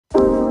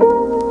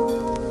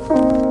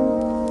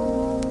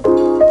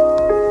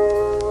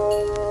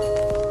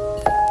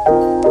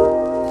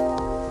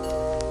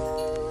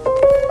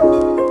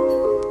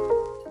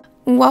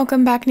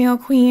Welcome back, Nail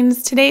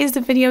Queens. Today's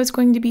video is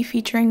going to be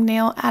featuring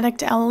Nail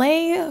Addict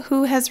LA,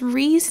 who has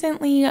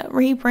recently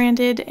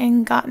rebranded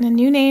and gotten a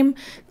new name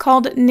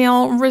called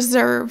Nail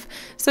Reserve.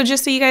 So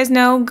just so you guys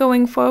know,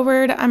 going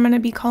forward, I'm going to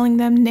be calling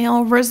them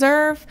Nail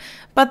Reserve,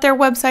 but their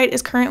website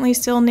is currently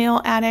still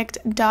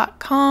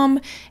nailaddict.com,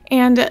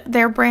 and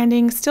their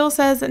branding still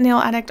says Nail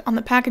Addict on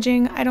the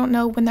packaging. I don't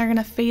know when they're going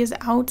to phase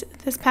out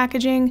this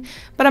packaging,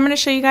 but I'm going to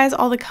show you guys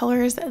all the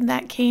colors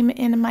that came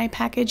in my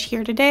package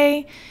here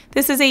today.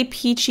 This is a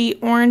peachy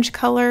orange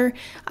color.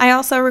 I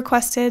also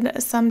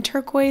requested some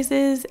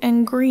turquoises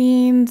and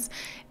greens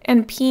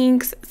and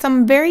pinks,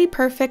 some very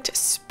perfect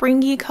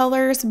springy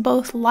colors,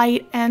 both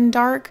light and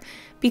dark,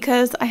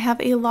 because I have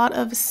a lot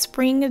of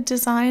spring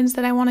designs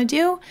that I want to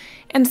do.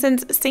 And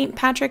since St.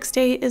 Patrick's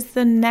Day is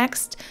the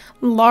next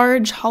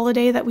large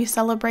holiday that we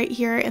celebrate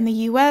here in the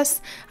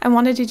US, I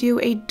wanted to do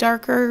a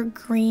darker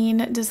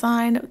green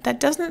design that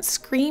doesn't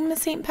scream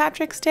St.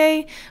 Patrick's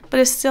Day, but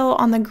is still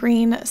on the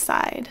green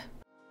side.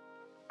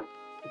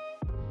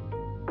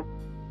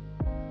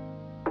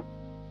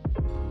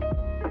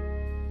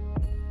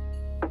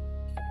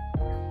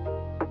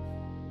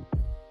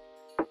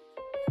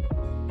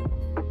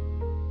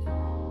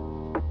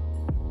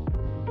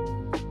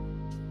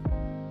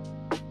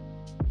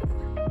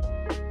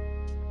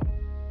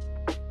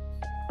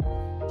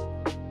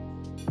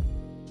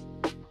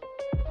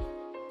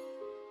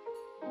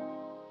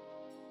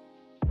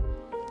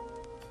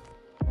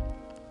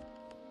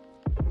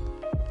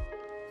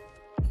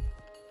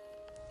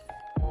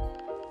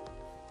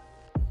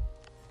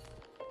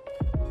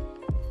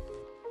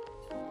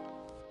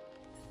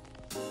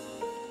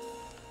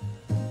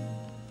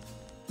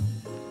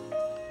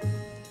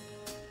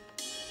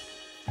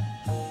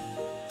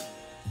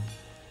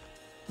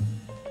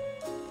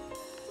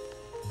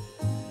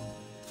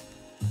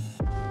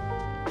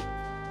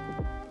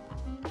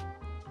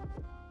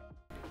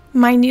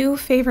 My new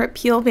favorite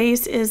peel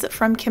base is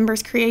from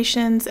Kimberz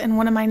Kreations, and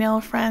one of my nail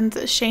friends,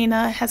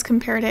 Shayna, has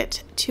compared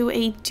it to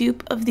a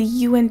dupe of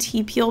the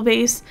UNT peel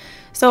base.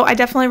 So I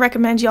definitely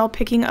recommend y'all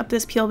picking up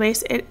this peel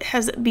base. It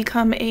has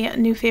become a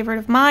new favorite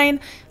of mine.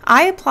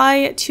 I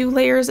apply 2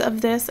 layers of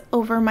this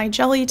over my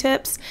jelly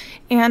tips,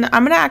 and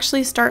I'm going to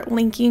actually start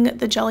linking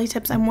the jelly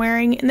tips I'm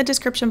wearing in the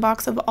description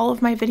box of all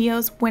of my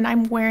videos when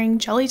I'm wearing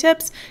jelly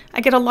tips.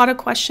 I get a lot of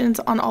questions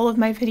on all of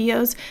my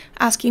videos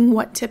asking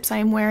what tips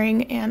I'm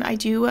wearing, and I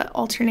do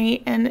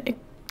alternate and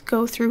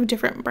go through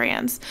different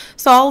brands.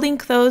 So I'll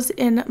link those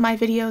in my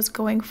videos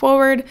going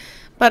forward.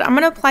 But I'm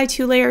going to apply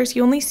 2 layers.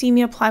 You only see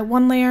me apply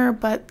 1 layer,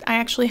 but I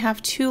actually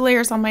have 2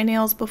 layers on my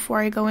nails before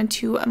I go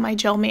into my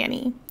gel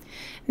mani.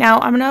 Now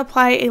I'm going to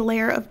apply a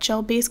layer of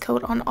gel base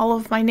coat on all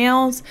of my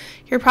nails.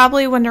 You're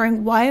probably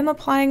wondering why I'm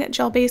applying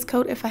gel base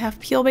coat if I have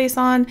peel base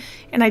on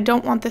and I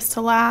don't want this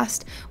to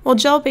last. Well,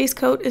 gel base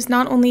coat is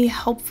not only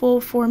helpful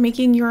for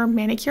making your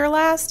manicure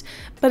last,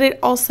 but it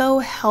also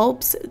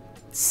helps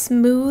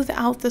smooth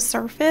out the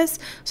surface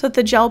so that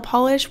the gel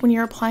polish, when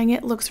you're applying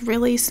it, looks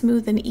really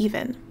smooth and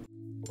even.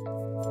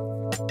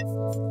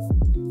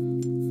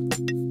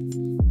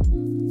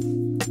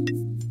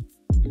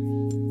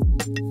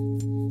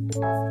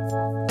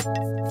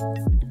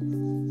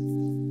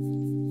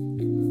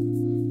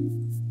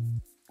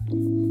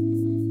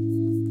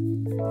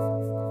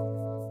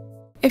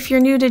 If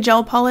you're new to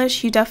gel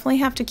polish, you definitely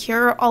have to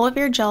cure all of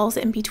your gels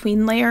in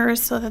between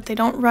layers so that they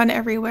don't run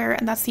everywhere,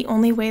 and that's the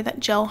only way that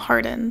gel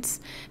hardens.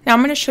 Now I'm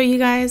going to show you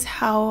guys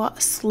how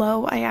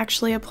slow I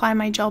actually apply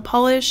my gel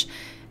polish.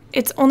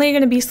 It's only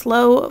going to be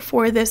slow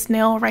for this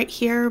nail right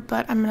here,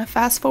 but I'm going to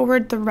fast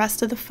forward the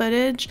rest of the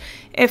footage.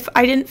 If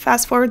I didn't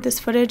fast forward this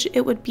footage,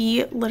 it would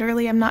be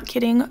literally, I'm not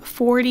kidding,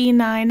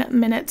 49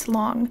 minutes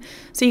long.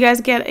 So you guys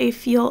get a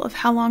feel of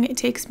how long it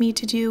takes me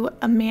to do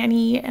a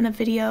mani and a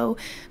video,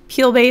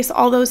 peel base,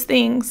 all those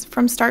things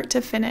from start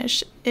to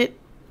finish.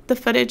 The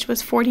footage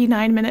was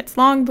 49 minutes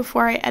long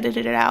before I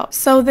edited it out.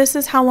 So this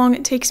is how long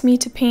it takes me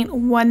to paint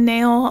one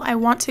nail. I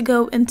want to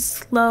go in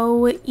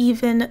slow,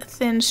 even,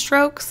 thin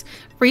strokes.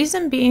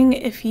 Reason being,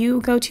 if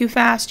you go too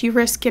fast, you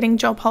risk getting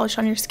gel polish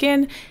on your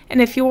skin,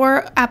 and if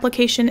your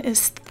application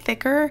is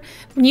thicker,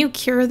 when you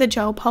cure the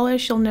gel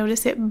polish, you'll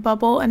notice it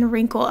bubble and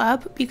wrinkle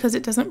up because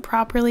it doesn't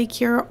properly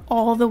cure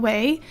all the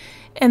way,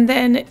 and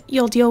then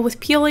you'll deal with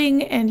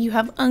peeling and you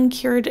have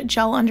uncured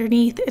gel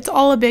underneath. It's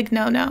all a big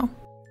no-no.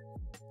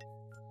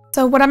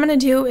 So what I'm going to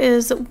do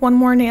is one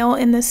more nail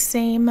in the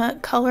same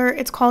color.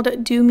 It's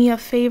called Do Me a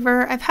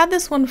Favor. I've had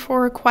this one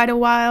for quite a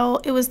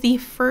while. It was the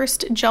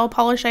first gel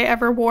polish I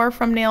ever wore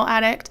from Nail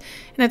Addict,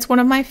 and it's one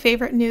of my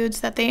favorite nudes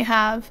that they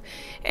have.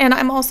 And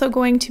I'm also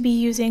going to be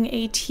using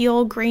a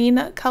teal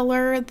green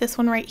color, this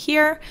one right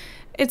here.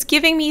 It's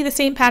giving me the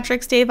St.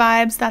 Patrick's Day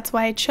vibes, that's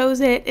why I chose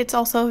it. It's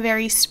also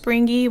very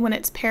springy when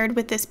it's paired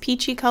with this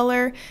peachy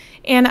color.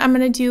 And I'm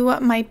going to do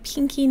my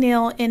pinky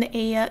nail in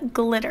a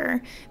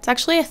glitter. It's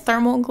actually a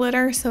thermal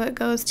glitter, so it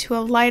goes to a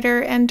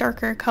lighter and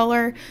darker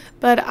color,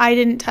 but I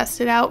didn't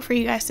test it out for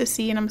you guys to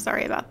see, and I'm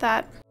sorry about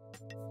that.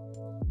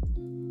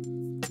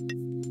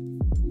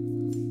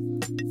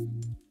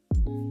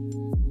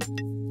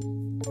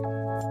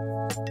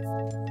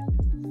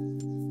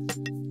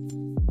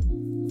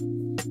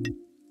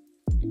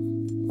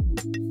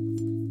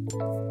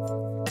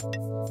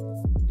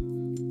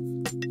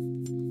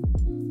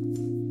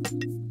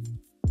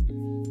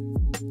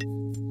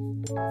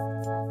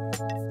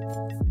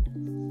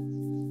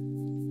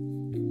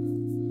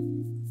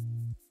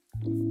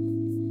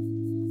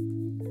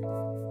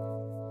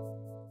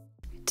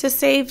 To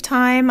save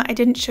time, I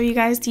didn't show you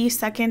guys the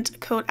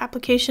second coat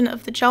application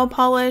of the gel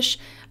polish,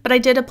 but I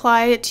did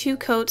apply 2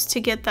 coats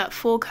to get that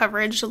full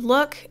coverage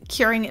look,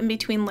 curing in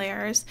between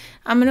layers.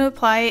 I'm going to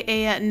apply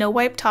a no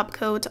wipe top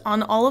coat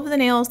on all of the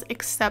nails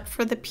except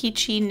for the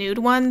peachy nude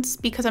ones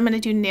because I'm going to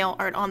do nail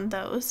art on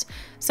those.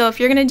 So if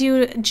you're going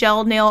to do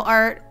gel nail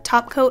art,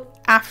 top coat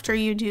after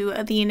you do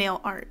the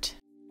nail art.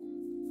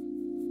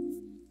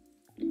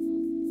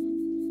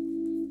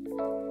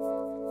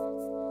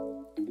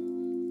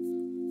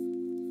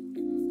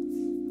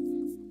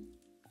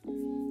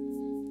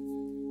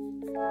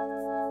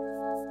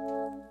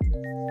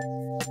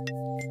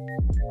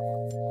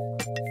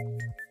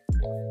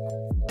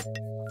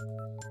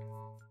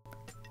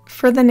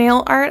 For the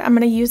nail art, I'm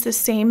going to use the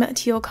same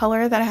teal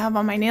color that I have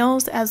on my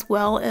nails as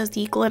well as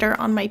the glitter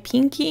on my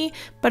pinky,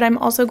 but I'm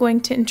also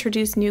going to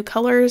introduce new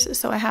colors.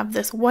 So I have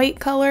this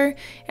white color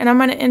and I'm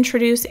going to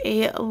introduce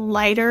a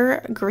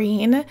lighter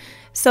green.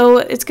 So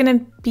it's going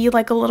to be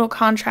like a little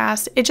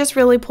contrast. It just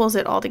really pulls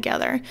it all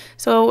together.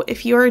 So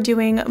if you're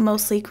doing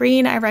mostly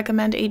green, I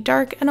recommend a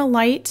dark and a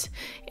light.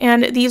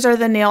 And these are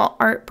the nail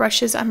art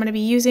brushes I'm going to be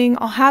using.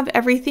 I'll have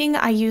everything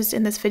I used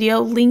in this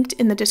video linked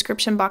in the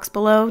description box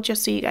below,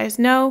 just so you guys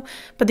know.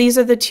 But these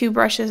are the 2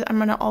 brushes I'm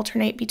going to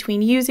alternate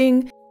between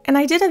using. And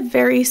I did a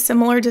very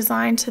similar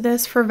design to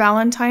this for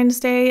Valentine's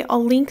Day.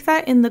 I'll link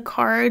that in the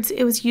cards.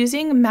 It was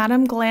using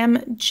Madame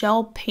Glam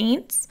gel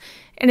paints.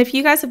 And if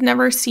you guys have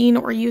never seen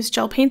or used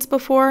gel paints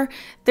before,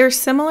 they're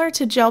similar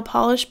to gel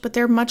polish, but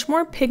they're much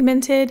more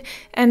pigmented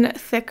and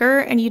thicker,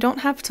 and you don't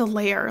have to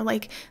layer.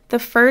 Like, the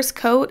first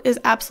coat is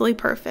absolutely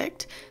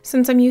perfect.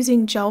 Since I'm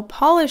using gel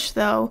polish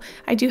though,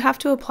 I do have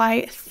to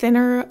apply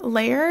thinner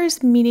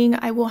layers, meaning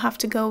I will have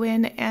to go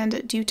in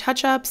and do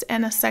touch-ups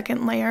and a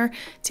second layer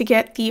to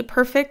get the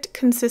perfect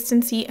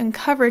consistency and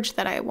coverage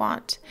that I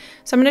want.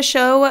 So I'm going to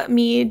show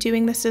me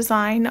doing this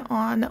design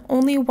on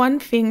only one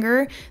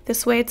finger.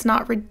 This way it's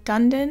not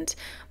redundant.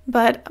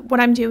 But what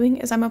I'm doing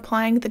is I'm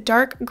applying the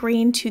dark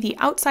green to the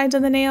outsides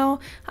of the nail,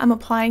 I'm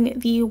applying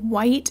the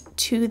white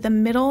to the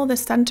middle, the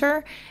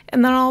center,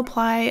 and then I'll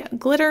apply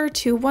glitter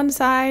to one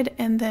side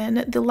and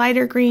then the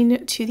lighter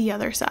green to the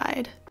other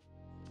side.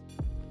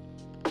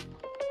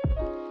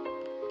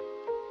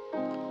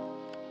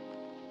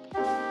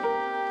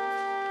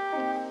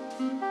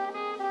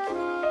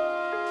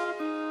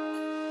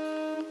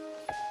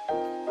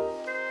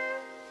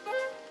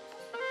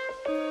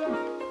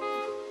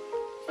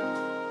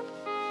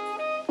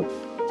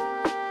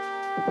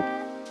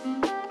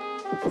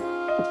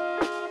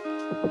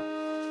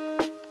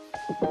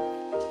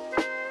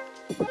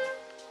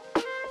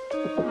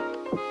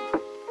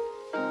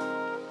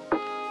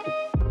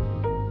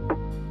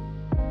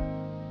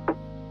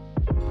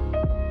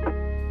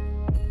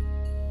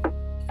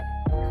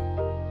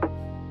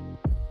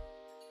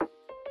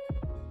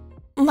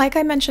 Like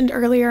I mentioned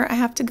earlier, I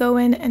have to go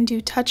in and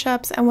do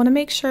touch-ups. I want to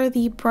make sure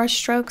the brush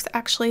strokes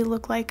actually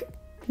look like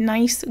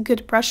nice,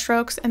 good brush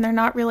strokes and they're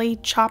not really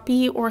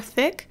choppy or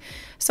thick.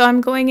 So I'm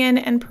going in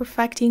and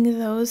perfecting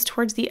those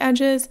towards the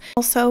edges.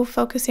 Also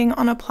focusing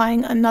on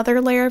applying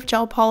another layer of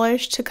gel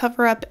polish to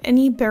cover up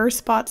any bare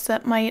spots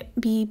that might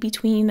be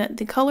between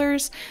the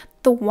colors.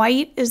 The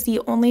white is the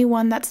only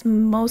one that's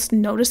most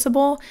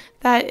noticeable,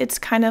 that it's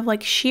kind of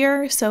like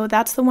sheer, so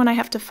that's the one I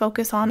have to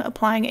focus on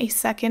applying a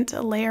second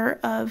layer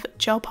of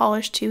gel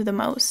polish to the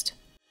most.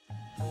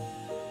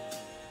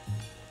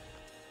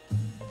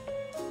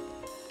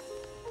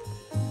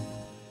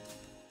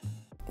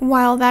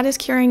 While that is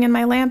curing in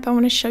my lamp, I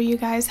want to show you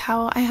guys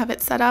how I have it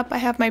set up. I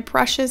have my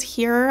brushes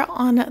here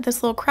on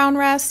this little crown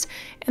rest,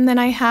 and then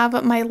I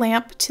have my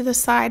lamp to the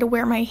side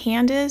where my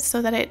hand is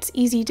so that it's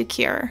easy to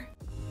cure.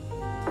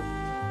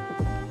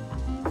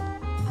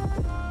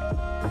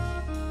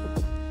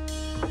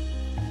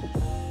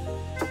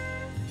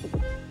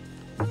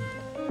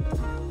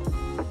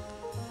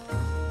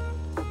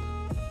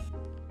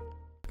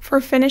 For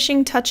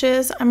finishing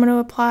touches, I'm going to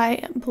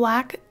apply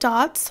black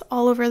dots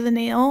all over the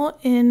nail.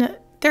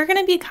 They're going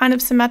to be kind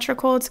of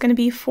symmetrical. It's going to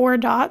be 4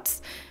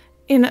 dots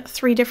in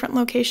 3 different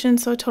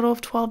locations, so a total of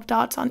 12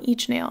 dots on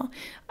each nail.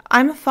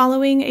 I'm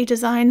following a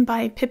design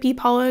by Pippi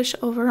Polish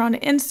over on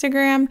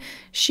Instagram.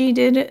 She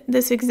did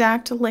this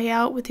exact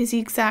layout with these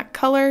exact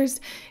colors,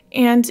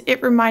 and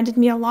it reminded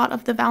me a lot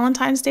of the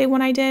Valentine's Day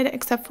one I did,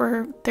 except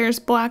for there's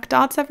black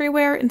dots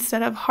everywhere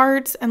instead of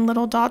hearts and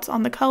little dots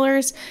on the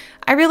colors.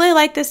 I really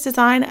like this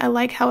design. I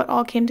like how it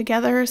all came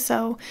together,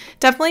 so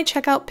definitely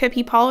check out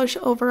Pippi Polish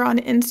over on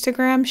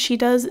Instagram. She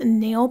does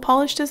nail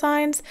polish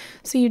designs,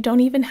 so you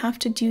don't even have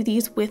to do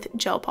these with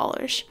gel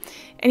polish.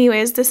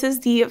 Anyways, this is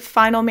the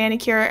final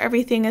manicure.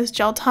 Everything is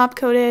gel top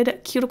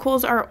coated,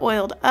 cuticles are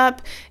oiled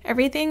up,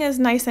 everything is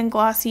nice and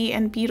glossy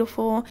and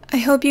beautiful. I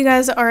hope you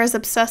guys are as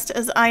obsessed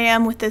as I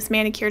am with this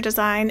manicure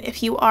design.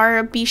 If you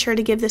are, be sure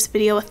to give this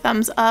video a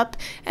thumbs up,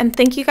 and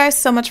thank you guys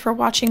so much for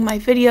watching my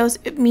videos.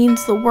 It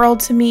means the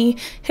world to me.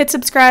 Hit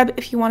subscribe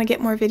if you want to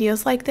get more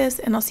videos like this,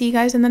 and I'll see you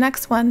guys in the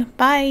next one.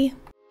 Bye!